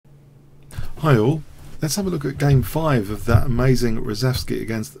Hi all, let's have a look at game 5 of that amazing Reshevsky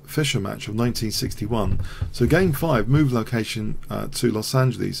against Fischer match of 1961. So game 5 moved location to Los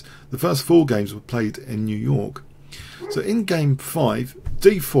Angeles. The first 4 games were played in New York. So in game 5,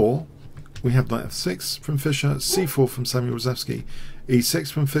 d4, we have knight f6 from Fischer, c4 from Samuel Reshevsky,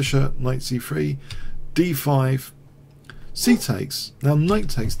 e6 from Fischer, knight c3, d5, c takes. Now knight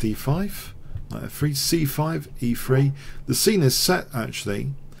takes d5, knight f3, c5, e3. The scene is set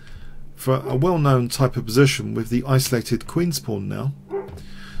actually for a well-known type of position with the isolated queen's pawn now.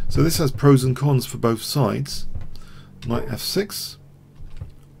 So this has pros and cons for both sides. Knight f6.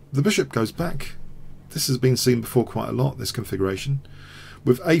 The bishop goes back. This has been seen before quite a lot, this configuration.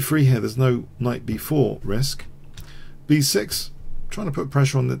 With a3 here, there's no knight b4 risk. b6, trying to put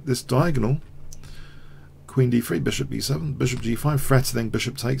pressure on this diagonal. Queen d3, bishop b7, bishop g5, threatening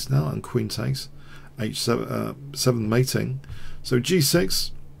bishop takes now, and queen takes. h7 7 mating. So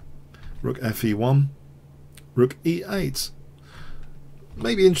g6, rook fe1, rook e8.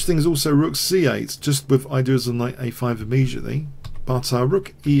 Maybe interesting is also rook c8, just with ideas of knight a5 immediately. But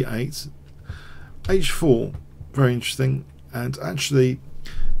rook e8, h4, very interesting, and actually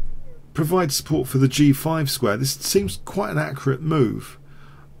provides support for the g5 square. This seems quite an accurate move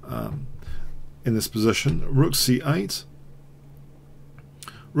in this position. Rook c8,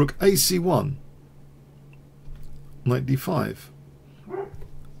 rook ac1, knight d5,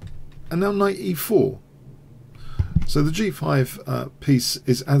 and now knight e4. So the g5 piece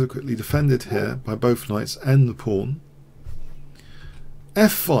is adequately defended here by both knights and the pawn.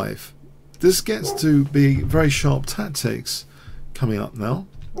 f5. This gets to be very sharp tactics coming up now.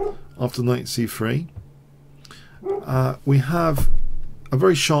 After knight c3, we have a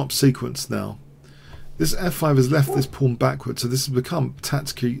very sharp sequence now. This f5 has left this pawn backwards, so this has become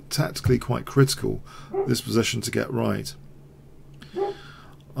tactically quite critical, this position to get right.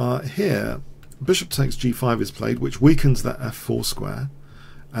 Here, bishop takes g5 is played, which weakens that f4 square,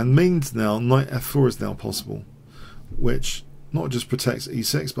 and means now knight f4 is now possible, which not just protects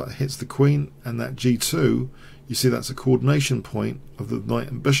e6 but hits the queen, and that g2, you see that's a coordination point of the knight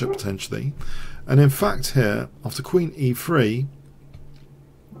and bishop potentially. And in fact here, after queen e3,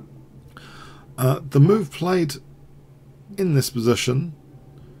 the move played in this position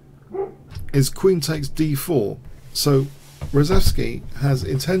is queen takes d4. So Reshevsky has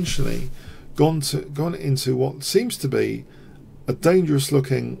intentionally gone into what seems to be a dangerous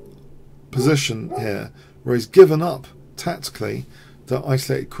looking position here, where he's given up tactically the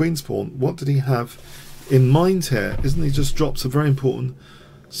isolated queen's pawn. What did he have in mind here? Isn't he just drops a very important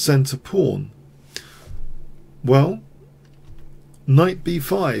centre pawn? Well, knight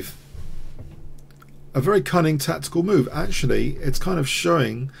b5, a very cunning tactical move. Actually, it's kind of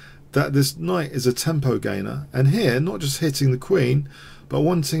showing that this knight is a tempo gainer, and here not just hitting the queen but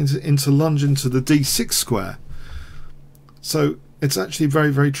wanting to lunge into the d6 square. So it's actually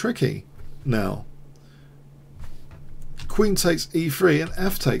very, very tricky now. Queen takes e3 and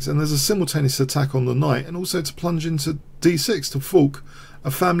f takes, and there's a simultaneous attack on the knight, and also to plunge into d6 to fork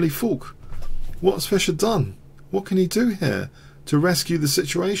a family fork. What's Fischer done? What can he do here to rescue the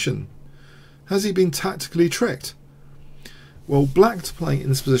situation? Has he been tactically tricked? Well, black to play in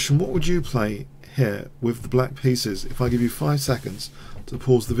this position, what would you play here with the black pieces if I give you 5 seconds to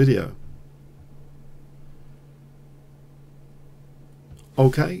pause the video?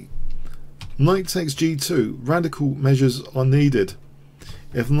 Okay. Knight takes g2. Radical measures are needed.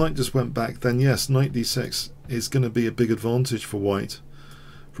 If the knight just went back, then yes, knight d6 is going to be a big advantage for white.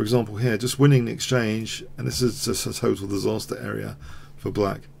 For example here, just winning the exchange, and this is just a total disaster area for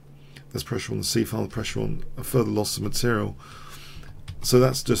black. There's pressure on the c-file, pressure on a further loss of material. So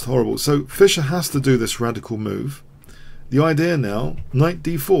that's just horrible. So Fischer has to do this radical move. The idea now, knight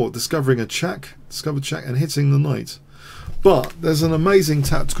d4, discovering a check, discovered check, and hitting the knight. But there's an amazing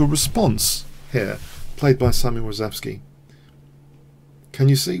tactical response here, played by Samuel Reshevsky. Can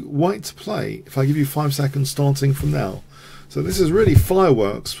you see? White to play, if I give you 5 seconds starting from now. So this is really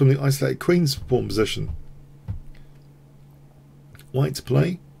fireworks from the isolated queen's pawn position. White to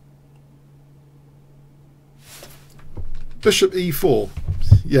play. Bishop e4.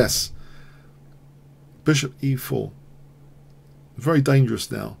 Yes. Bishop e4. Very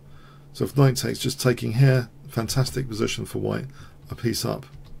dangerous now. So if knight takes, just taking here, fantastic position for white, a piece up.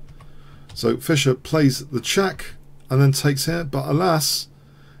 So Fischer plays the check and then takes here, but alas,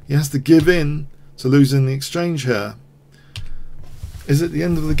 he has to give in to losing the exchange here. Is it the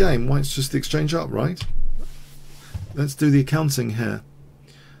end of the game? White's just the exchange up, right? Let's do the accounting here.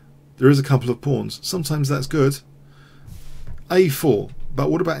 There is a couple of pawns. Sometimes that's good. a4, but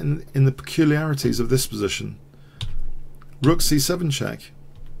what about in the peculiarities of this position? Rook c7 check.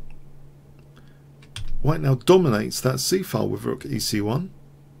 white now dominates that c-file with rook ec1,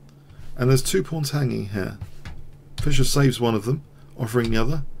 and there's 2 pawns hanging here. Fischer saves one of them, offering the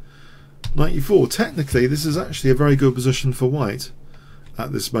other. Knight e4. Technically, this is actually a very good position for white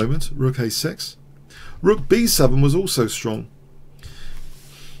at this moment. Rook a6. Rook b7 was also strong.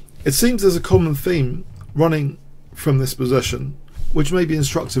 It seems there's a common theme running from this position, which may be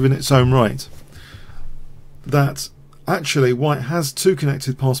instructive in its own right, that actually white has 2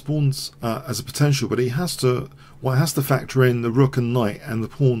 connected passed pawns as a potential, but white has to factor in the rook and knight and the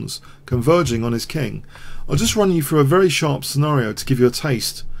pawns converging on his king. I'll just run you through a very sharp scenario to give you a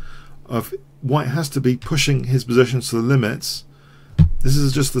taste of white has to be pushing his positions to the limits. This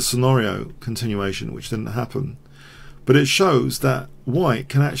is just the scenario continuation, which didn't happen, but it shows that white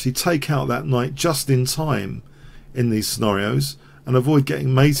can actually take out that knight just in time in these scenarios and avoid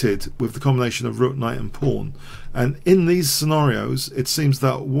getting mated with the combination of rook, knight and pawn. And in these scenarios it seems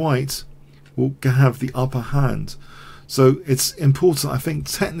that white will have the upper hand. So it's important, I think,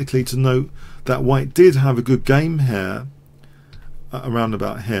 technically to note that white did have a good game here, around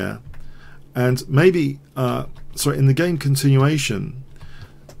about here, and maybe in the game continuation,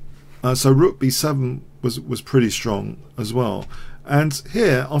 so rook b7 was pretty strong as well. And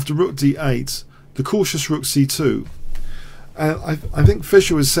here, after rook d8, the cautious rook c2. I think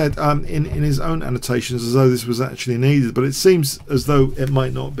Fischer has said in his own annotations as though this was actually needed, but it seems as though it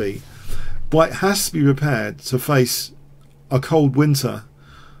might not be. White has to be prepared to face a cold winter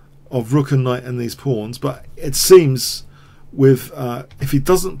of rook and knight and these pawns, but it seems with if he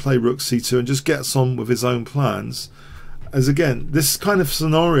doesn't play rook c2 and just gets on with his own plans, as again, this kind of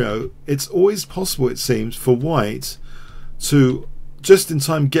scenario, it's always possible, it seems, for white to just in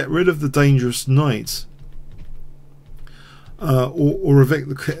time get rid of the dangerous knight, or evict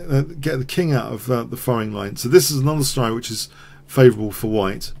get the king out of the firing line. So this is another scenario which is favourable for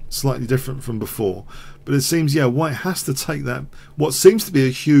white, slightly different from before. But it seems, yeah, white has to take that, what seems to be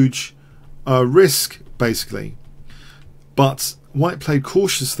a huge risk, basically. But white played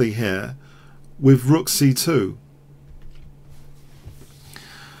cautiously here with rook c2.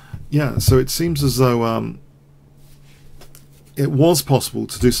 Yeah, so it seems as though it was possible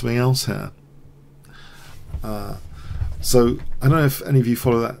to do something else here. So I don't know if any of you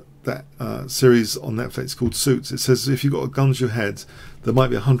follow that series on Netflix called Suits. It says if you've got a gun to your head, there might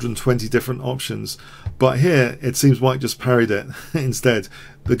be 120 different options. But here it seems white just parried it instead.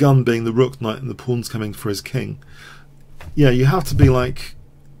 The gun being the rook, knight, and the pawns coming for his king. Yeah, you have to be like,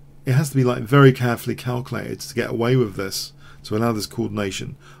 it has to be like very carefully calculated to get away with this, to allow this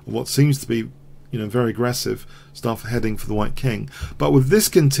coordination of what seems to be, very aggressive stuff heading for the white king. But with this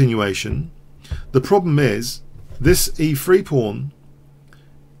continuation, the problem is this e3 pawn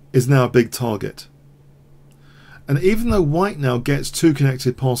is now a big target. And even though white now gets 2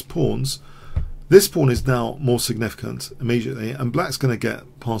 connected passed pawns, this pawn is now more significant immediately, and black's going to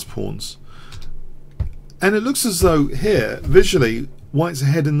get passed pawns. And it looks as though here, visually, white's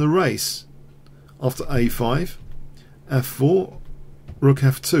ahead in the race after a5, f4, rook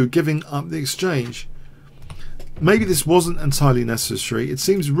f2, giving up the exchange. Maybe this wasn't entirely necessary. It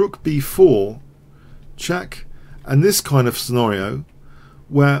seems rook b4, check, and this kind of scenario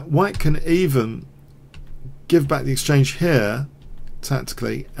where white can even give back the exchange here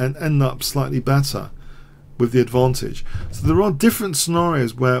tactically and end up slightly better with the advantage. So there are different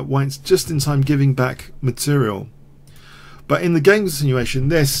scenarios where white's just in time giving back material. But in the game continuation,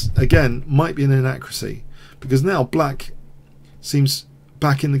 this again might be an inaccuracy, because now black seems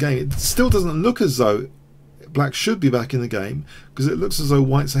back in the game. It still doesn't look as though black should be back in the game, because it looks as though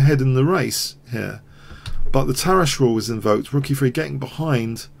white's ahead in the race here. But the Tarrasch rule is invoked, rook e3 getting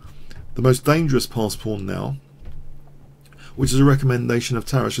behind the most dangerous passed pawn now, which is a recommendation of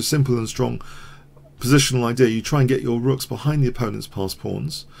Tarrasch, a simple and strong positional idea. You try and get your rooks behind the opponent's passed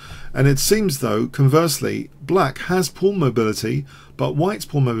pawns. And it seems though, conversely, black has pawn mobility, but white's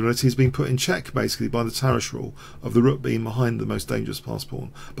pawn mobility is being put in check basically by the Tarrasch rule of the rook being behind the most dangerous passed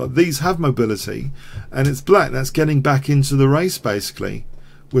pawn. But these have mobility, and it's black that's getting back into the race basically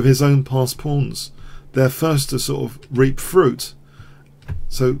with his own passed pawns. They're first to sort of reap fruit.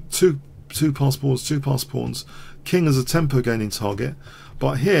 So two passed pawns, king as a tempo gaining target.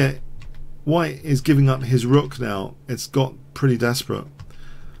 But here white is giving up his rook now. It's got pretty desperate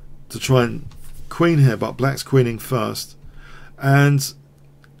to try and queen here, but black's queening first. And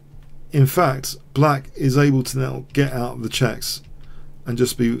in fact, black is able to now get out of the checks and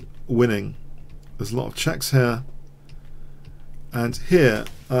just be winning. There's a lot of checks here. And here,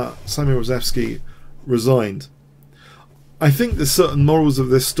 Samuel Reshevsky resigned. I think there's certain morals of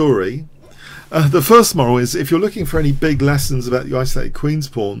this story. The first moral is, if you're looking for any big lessons about the isolated queen's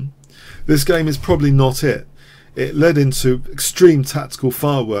pawn, This game is probably not it. It led into extreme tactical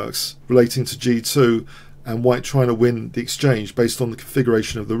fireworks relating to G2 and white trying to win the exchange based on the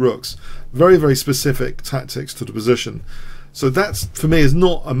configuration of the rooks. Very, very specific tactics to the position. So that's, for me, is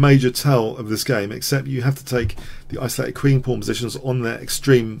not a major tell of this game, except you have to take the isolated queen pawn positions on their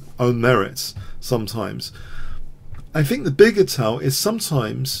extreme own merits sometimes. I think the bigger tell is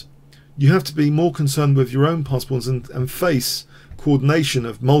sometimes you have to be more concerned with your own pass pawns and face coordination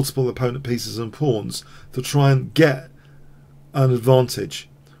of multiple opponent pieces and pawns to try and get an advantage.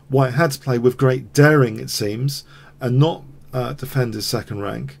 White had to play with great daring, it seems, and not defend his second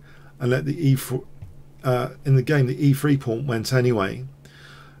rank, and let the E4 in the game the E3 pawn went anyway.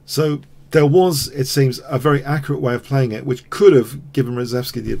 So there was, it seems, a very accurate way of playing it, which could have given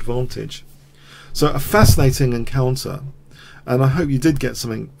Reshevsky the advantage. So a fascinating encounter, and I hope you did get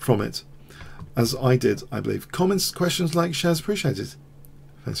something from it, as I did, I believe. Comments, questions, likes, shares, appreciated.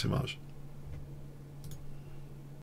 Thanks so much.